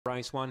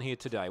Race 1 here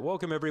today.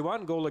 Welcome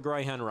everyone, Gawler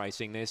Greyhound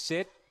Racing. They're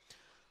set.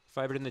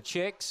 Favourite in the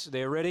checks.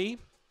 They're ready.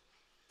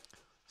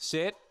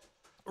 Set.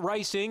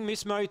 Racing.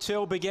 Miss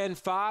Motel began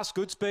fast.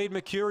 Good speed.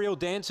 Mercurial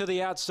Dancer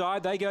the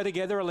outside. They go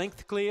together. A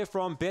length clear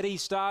from Betty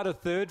Star to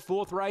third.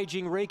 Fourth,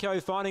 Raging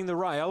Rico finding the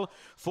rail.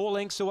 4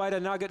 lengths away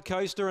to Nugget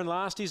Coaster, and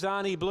last is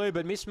Arnie Blue.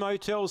 But Miss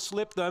Motel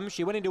slipped them.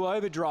 She went into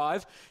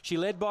overdrive. She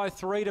led by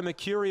 3 to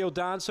Mercurial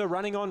Dancer,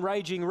 running on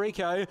Raging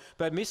Rico.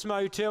 But Miss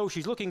Motel,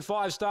 she's looking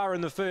 5-star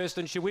in the first,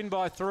 and she'll win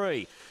by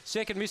 3.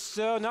 Second,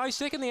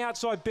 second the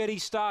outside Betty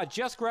Star.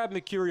 Just grabbed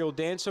Mercurial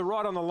Dancer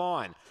right on the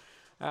line.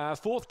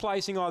 Fourth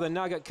placing either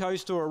Nugget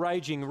Coaster or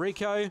Raging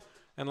Rico.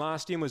 And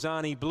last in was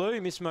Arnie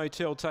Blue. Miss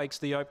Motel takes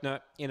the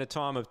opener in a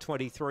time of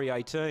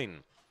 23.18.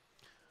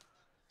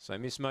 So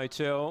Miss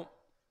Motel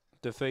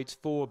defeats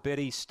 4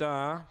 Betty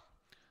Star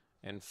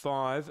and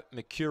 5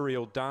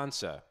 Mercurial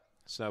Dancer.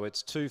 So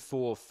it's 2,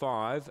 4,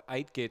 5.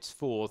 8 gets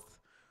 4th.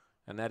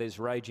 And that is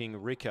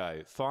Raging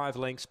Rico. 5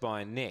 lengths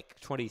by a neck.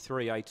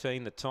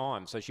 23.18 the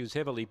time. So she was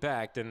heavily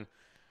backed, and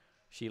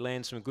she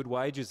lands some good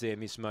wages there,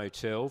 Miss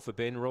Motel, for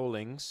Ben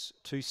Rawlings.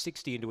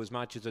 $2.60 into as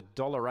much as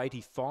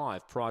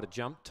 $1.85 prior to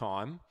jump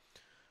time.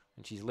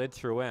 And she's led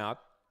throughout.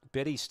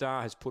 Betty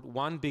Star has put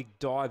 1 big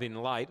dive in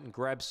late and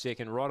grabs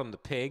second right on the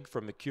peg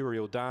from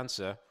Mercurial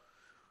Dancer.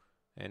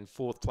 And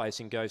fourth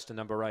placing goes to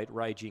number 8,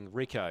 Raging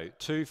Rico.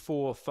 2,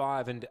 4,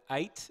 5 and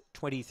 8.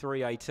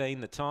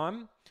 23.18 the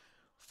time.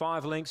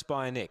 5 lengths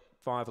by a neck.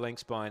 5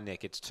 lengths by a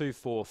neck. It's 2,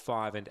 4,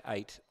 5 and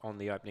 8 on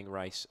the opening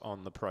race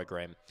on the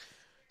program.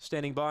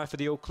 Standing by for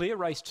the all clear.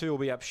 Race 2 will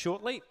be up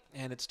shortly,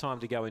 and it's time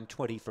to go in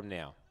 20 from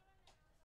now.